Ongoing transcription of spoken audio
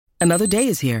Another day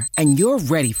is here, and you're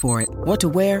ready for it. What to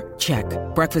wear? Check.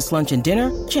 Breakfast, lunch, and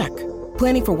dinner? Check.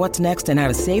 Planning for what's next and how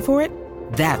to save for it?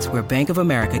 That's where Bank of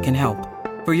America can help.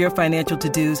 For your financial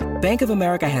to-dos, Bank of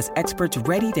America has experts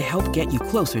ready to help get you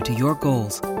closer to your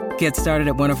goals. Get started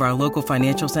at one of our local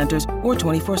financial centers or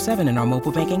 24/7 in our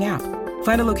mobile banking app.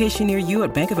 Find a location near you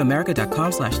at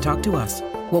bankofamerica.com/talktous.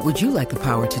 What would you like the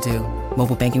power to do?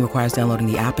 Mobile banking requires downloading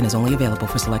the app and is only available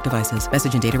for select devices.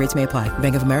 Message and data rates may apply.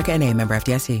 Bank of America N.A., member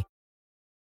FDIC.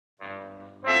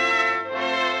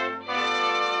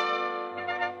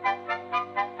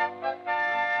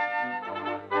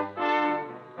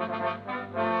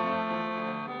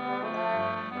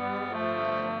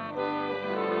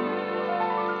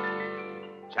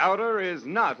 Chowder is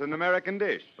not an American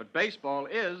dish. But baseball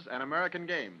is an American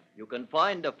game. You can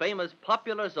find a famous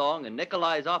popular song in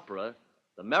Nicolai's opera,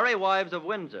 The Merry Wives of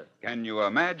Windsor. Can you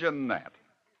imagine that?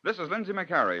 This is Lindsay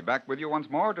McCarry, back with you once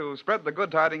more to spread the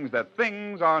good tidings that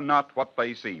things are not what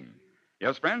they seem.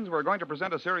 Yes, friends, we're going to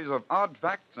present a series of odd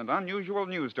facts and unusual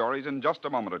news stories in just a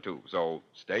moment or two, so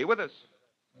stay with us.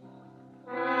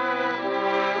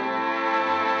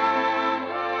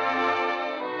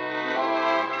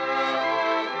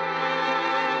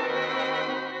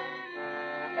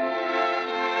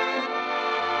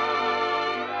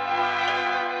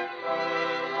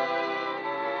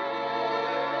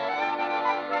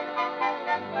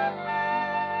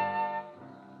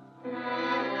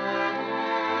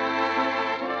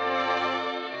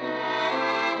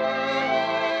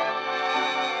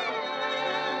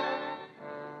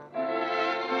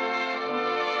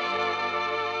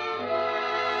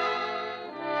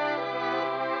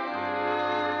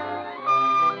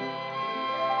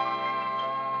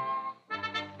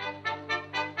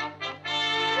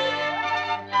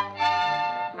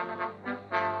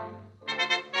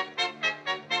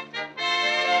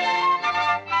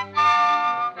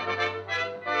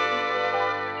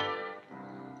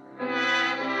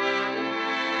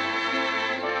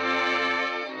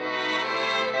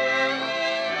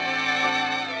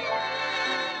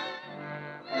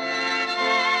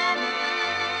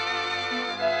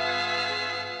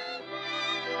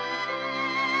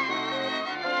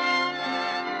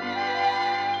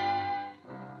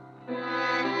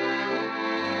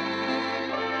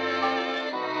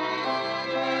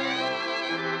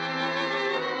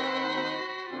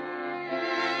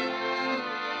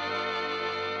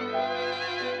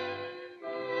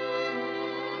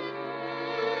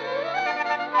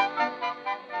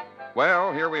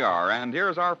 Well, here we are, and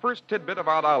here's our first tidbit of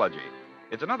oddology.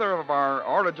 It's another of our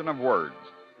origin of words.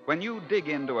 When you dig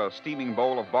into a steaming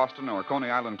bowl of Boston or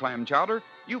Coney Island clam chowder,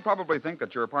 you probably think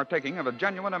that you're partaking of a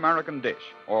genuine American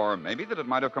dish, or maybe that it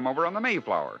might have come over on the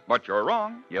Mayflower. But you're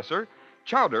wrong. Yes, sir.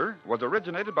 Chowder was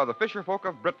originated by the fisher folk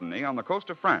of Brittany on the coast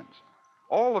of France.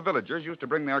 All the villagers used to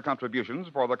bring their contributions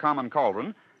for the common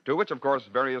cauldron, to which, of course,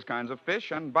 various kinds of fish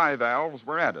and bivalves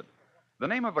were added. The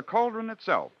name of the cauldron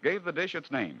itself gave the dish its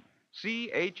name.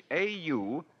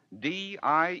 Chaudiere,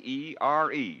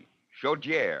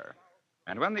 chaudiere.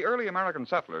 And when the early American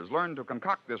settlers learned to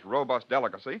concoct this robust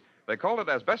delicacy, they called it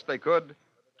as best they could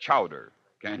chowder.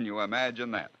 Can you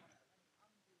imagine that?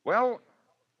 Well,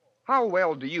 how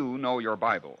well do you know your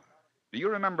Bible? Do you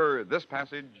remember this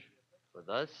passage? For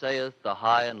thus saith the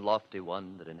high and lofty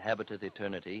one that inhabiteth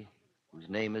eternity, whose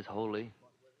name is holy.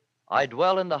 I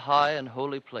dwell in the high and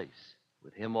holy place,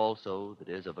 with him also that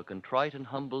is of a contrite and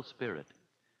humble spirit,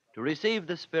 to receive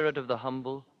the spirit of the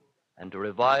humble, and to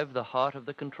revive the heart of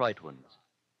the contrite ones.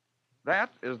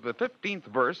 That is the 15th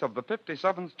verse of the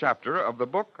 57th chapter of the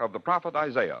book of the prophet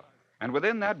Isaiah. And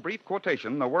within that brief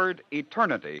quotation, the word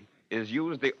eternity is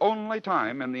used the only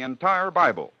time in the entire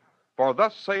Bible. For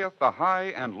thus saith the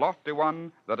high and lofty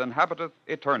one that inhabiteth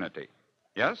eternity.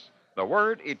 Yes, the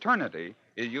word eternity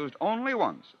is used only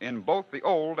once in both the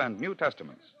Old and New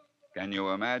Testaments. Can you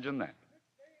imagine that?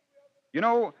 You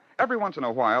know, every once in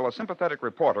a while, a sympathetic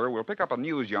reporter will pick up a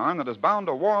news yarn that is bound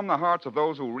to warm the hearts of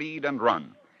those who read and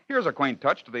run. Here's a quaint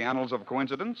touch to the annals of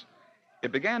coincidence.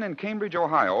 It began in Cambridge,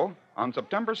 Ohio, on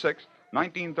September 6,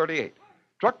 1938.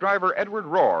 Truck driver Edward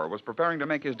Rohr was preparing to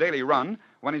make his daily run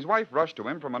when his wife rushed to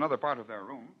him from another part of their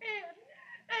room.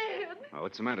 Ed! Oh,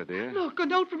 what's the matter, dear? Look, a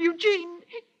note from Eugene.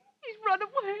 He's run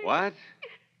away. What?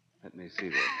 Let me see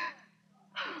that.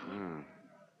 Oh.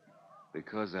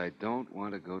 Because I don't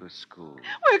want to go to school.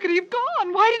 Where could he have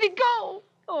gone? Why did he go?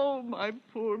 Oh, my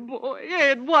poor boy.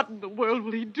 Ed, what in the world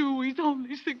will he do? He's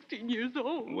only 16 years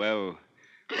old. Well,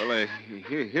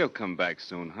 he'll come back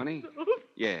soon, honey.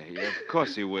 Yeah, of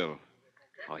course he will.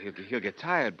 Oh, he'll get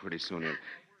tired pretty soon.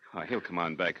 He'll come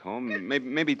on back home.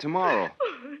 Maybe tomorrow.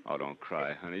 Oh, don't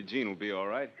cry, honey. Jean will be all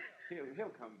right. He'll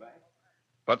come back.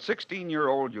 But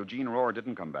 16-year-old Eugene Rohr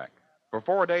didn't come back. For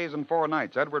 4 days and 4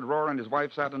 nights, Edward Rohr and his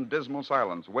wife sat in dismal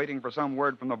silence, waiting for some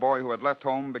word from the boy who had left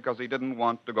home because he didn't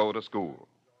want to go to school.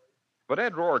 But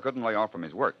Ed Rohr couldn't lay off from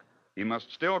his work. He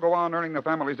must still go on earning the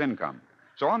family's income.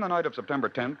 So on the night of September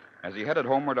 10th, as he headed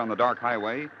homeward on the dark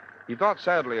highway, he thought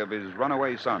sadly of his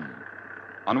runaway son.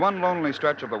 On one lonely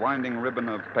stretch of the winding ribbon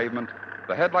of pavement,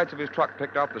 the headlights of his truck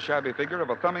picked out the shabby figure of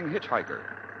a thumbing hitchhiker.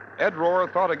 Ed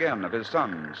Rohr thought again of his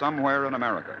son somewhere in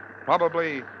America,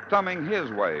 probably thumbing his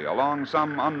way along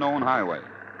some unknown highway,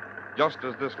 just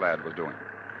as this lad was doing.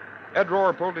 Ed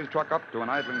Rohr pulled his truck up to an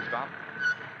idling stop.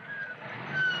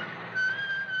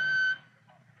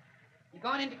 You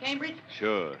going into Cambridge?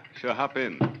 Sure. Hop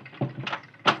in.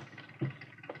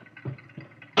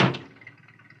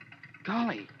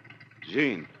 Golly.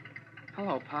 Gene.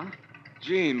 Hello, Pa.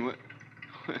 Gene,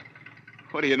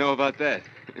 what do you know about that?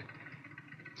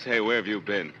 Say, where have you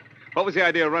been? What was the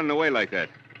idea of running away like that?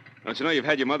 Don't you know you've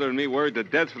had your mother and me worried to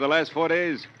death for the last 4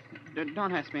 days?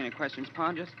 Don't ask me any questions,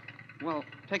 Pa. Just,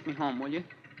 take me home, will you?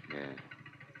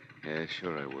 Yeah,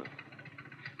 sure I will.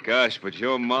 Gosh, but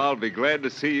your ma'll be glad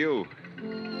to see you.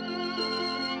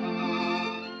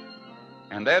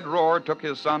 And Ed Rohr took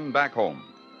his son back home.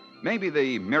 Maybe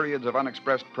the myriads of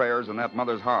unexpressed prayers in that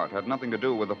mother's heart had nothing to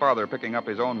do with the father picking up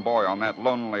his own boy on that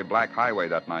lonely black highway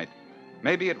that night.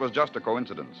 Maybe it was just a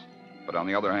coincidence. But on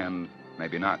the other hand,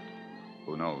 maybe not.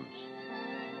 Who knows?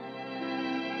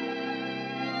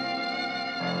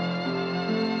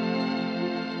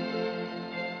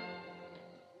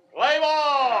 Play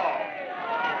ball!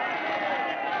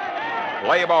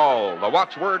 Play ball, the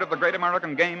watchword of the great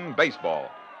American game,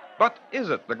 baseball. But is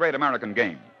it the great American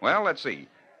game? Well, let's see.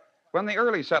 When the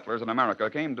early settlers in America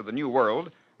came to the New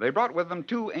World, they brought with them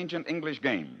 2 ancient English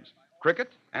games,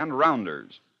 cricket and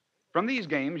rounders. From these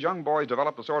games, young boys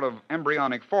developed a sort of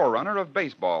embryonic forerunner of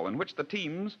baseball in which the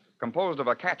teams, composed of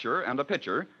a catcher and a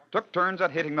pitcher, took turns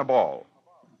at hitting the ball.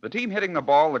 The team hitting the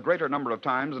ball the greater number of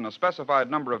times in a specified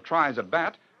number of tries at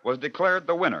bat was declared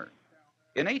the winner.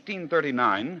 In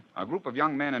 1839, a group of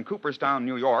young men in Cooperstown,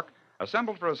 New York,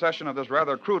 assembled for a session of this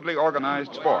rather crudely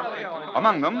organized sport.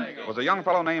 Among them was a young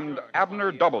fellow named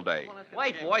Abner Doubleday.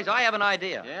 Wait, boys, I have an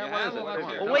idea. What is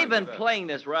it? Well, we've been playing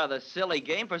this rather silly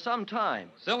game for some time.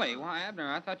 Silly? Why,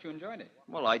 Abner, I thought you enjoyed it.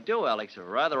 Well, I do, Alex, or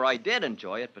rather I did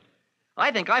enjoy it, but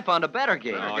I think I found a better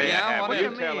game. Oh, yeah? What Will do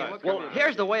you you tell mean? us? Well,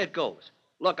 here's the way it goes.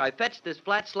 Look, I fetched this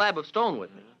flat slab of stone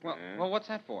with me. Well, what's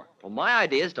that for? Well, my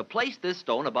idea is to place this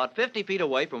stone about 50 feet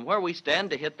away from where we stand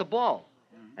to hit the ball.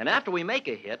 And after we make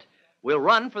a hit, we'll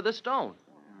run for the stone.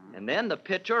 And then the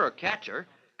pitcher or catcher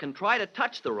can try to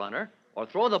touch the runner or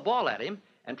throw the ball at him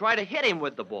and try to hit him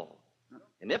with the ball.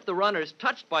 And if the runner's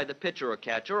touched by the pitcher or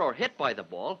catcher or hit by the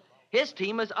ball, his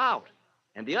team is out.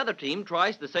 And the other team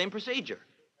tries the same procedure.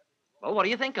 Well, what do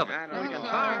you think of it?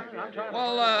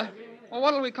 Well,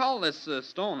 what'll we call this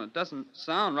stone? It doesn't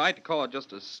sound right to call it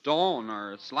just a stone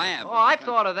or a slab. Oh, I've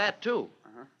thought of that, too.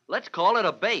 Let's call it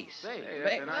a base. Say,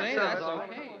 that's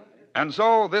okay. And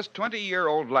so this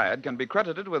 20-year-old lad can be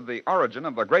credited with the origin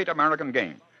of the great American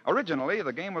game. Originally,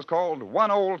 the game was called One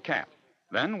Old Cat.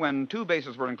 Then, when 2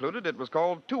 bases were included, it was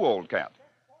called Two Old Cat.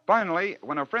 Finally,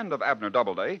 when a friend of Abner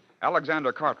Doubleday,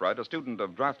 Alexander Cartwright, a student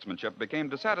of draftsmanship, became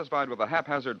dissatisfied with the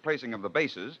haphazard placing of the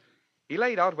bases, he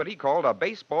laid out what he called a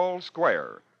baseball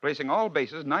square, placing all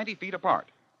bases 90 feet apart.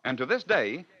 And to this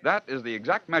day, that is the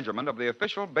exact measurement of the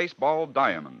official baseball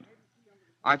diamond.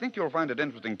 I think you'll find it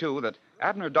interesting, too, that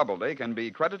Abner Doubleday can be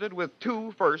credited with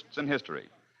 2 firsts in history.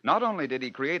 Not only did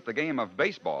he create the game of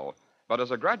baseball, but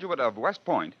as a graduate of West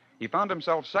Point, he found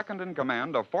himself second in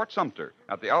command of Fort Sumter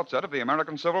at the outset of the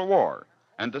American Civil War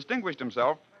and distinguished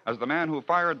himself as the man who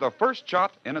fired the first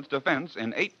shot in its defense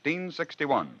in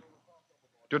 1861.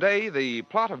 Today, the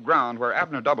plot of ground where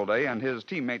Abner Doubleday and his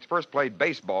teammates first played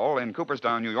baseball in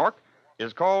Cooperstown, New York,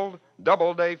 is called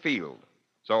Doubleday Field.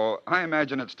 So I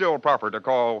imagine it's still proper to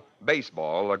call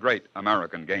baseball a great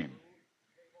American game.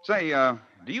 Say,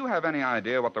 do you have any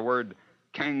idea what the word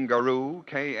kangaroo,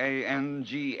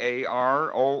 Kangaroo,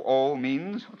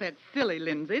 means? Oh, that's silly,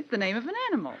 Lindsay. It's the name of an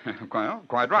animal. Well,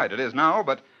 quite right. It is now,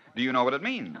 but do you know what it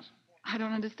means? I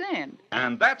don't understand.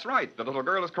 And that's right. The little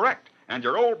girl is correct. And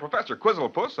your old Professor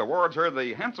Quizzlepuss awards her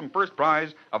the handsome first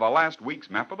prize of a last week's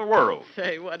map of the world.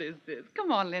 Say, what is this?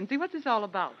 Come on, Lindsay. What's this all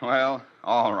about? Well,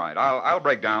 all right. I'll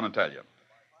break down and tell you.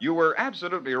 You were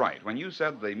absolutely right when you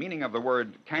said the meaning of the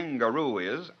word kangaroo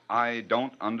is, I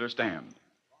don't understand.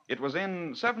 It was in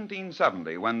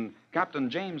 1770 when Captain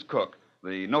James Cook,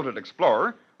 the noted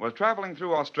explorer, was traveling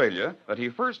through Australia that he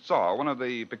first saw one of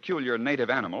the peculiar native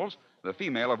animals, the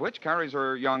female of which carries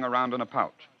her young around in a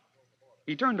pouch.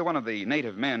 He turned to one of the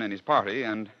native men in his party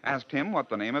and asked him what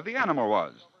the name of the animal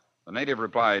was. The native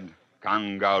replied,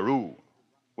 kangaroo,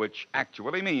 which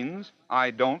actually means,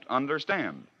 I don't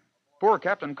understand. Poor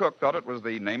Captain Cook thought it was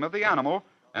the name of the animal,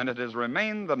 and it has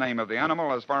remained the name of the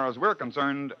animal as far as we're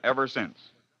concerned ever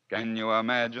since. Can you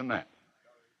imagine that?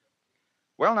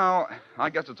 Well, now, I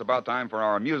guess it's about time for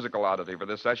our musical oddity for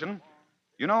this session.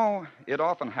 You know, it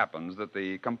often happens that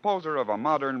the composer of a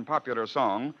modern popular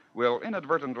song will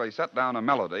inadvertently set down a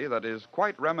melody that is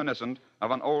quite reminiscent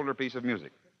of an older piece of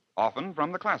music, often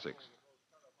from the classics.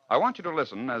 I want you to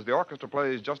listen as the orchestra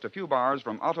plays just a few bars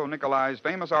from Otto Nicolai's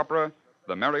famous opera,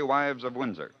 The Merry Wives of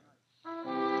Windsor.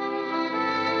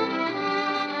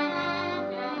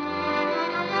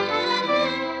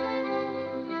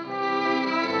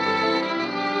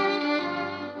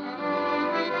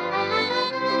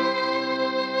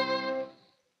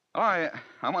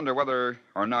 I wonder whether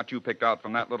or not you picked out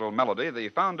from that little melody the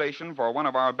foundation for one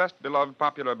of our best beloved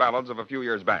popular ballads of a few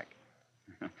years back.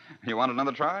 You want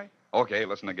another try? Okay,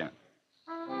 listen again.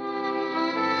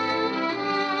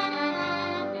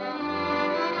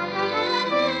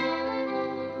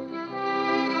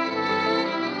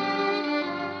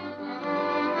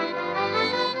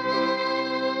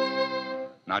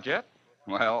 Not yet?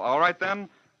 Well, all right then.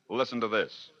 Listen to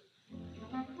this.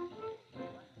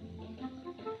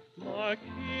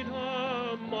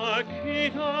 Marquita,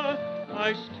 Marquita,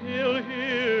 I still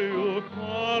hear you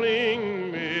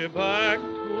calling me back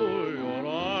to your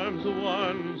arms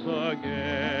once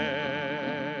again.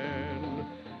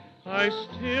 I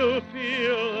still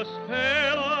feel the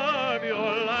spell of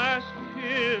your last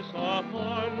kiss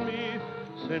upon me.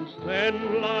 Since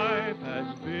then life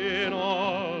has been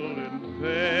all in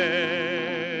vain.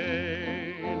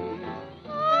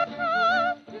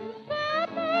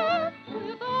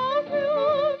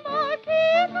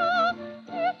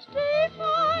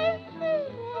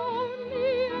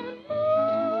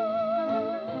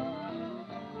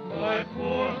 My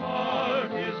poor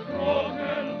heart is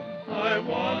broken. I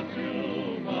want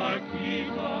you,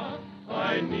 Marquita.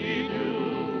 I need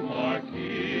you,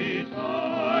 Marquita.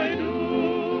 I do.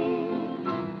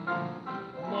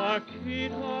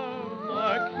 Marquita,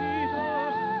 Marquita,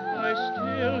 I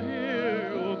still hear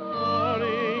you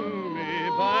calling me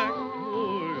back to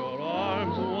your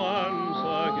arms once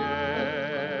again.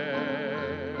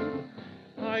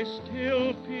 I still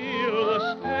feel the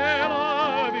spell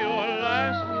of your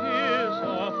last kiss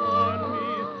upon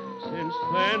me. Since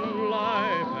then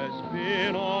life has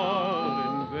been all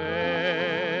in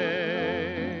vain.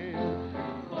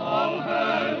 All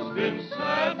has been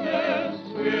sadness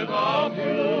without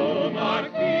you,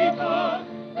 Marquita.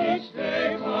 Each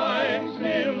day finds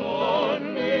me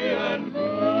lonely and blue.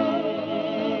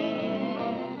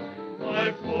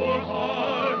 My poor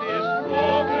heart is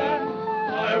broken.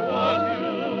 I want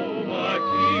you,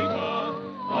 Marquita.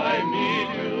 I need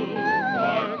you,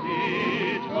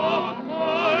 Marquita.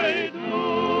 I do.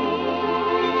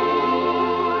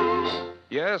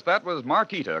 Yes, that was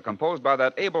Marquita, composed by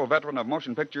that able veteran of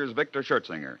motion pictures, Victor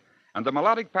Schertzinger. And the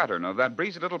melodic pattern of that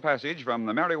breezy little passage from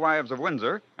The Merry Wives of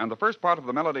Windsor and the first part of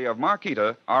the melody of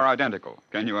Marquita are identical.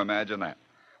 Can you imagine that?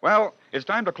 Well, it's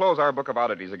time to close our book of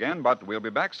oddities again, but we'll be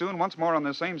back soon once more on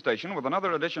this same station with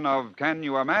another edition of Can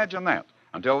You Imagine That?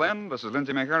 Until then, this is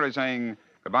Lindsay McHurley saying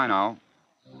goodbye now.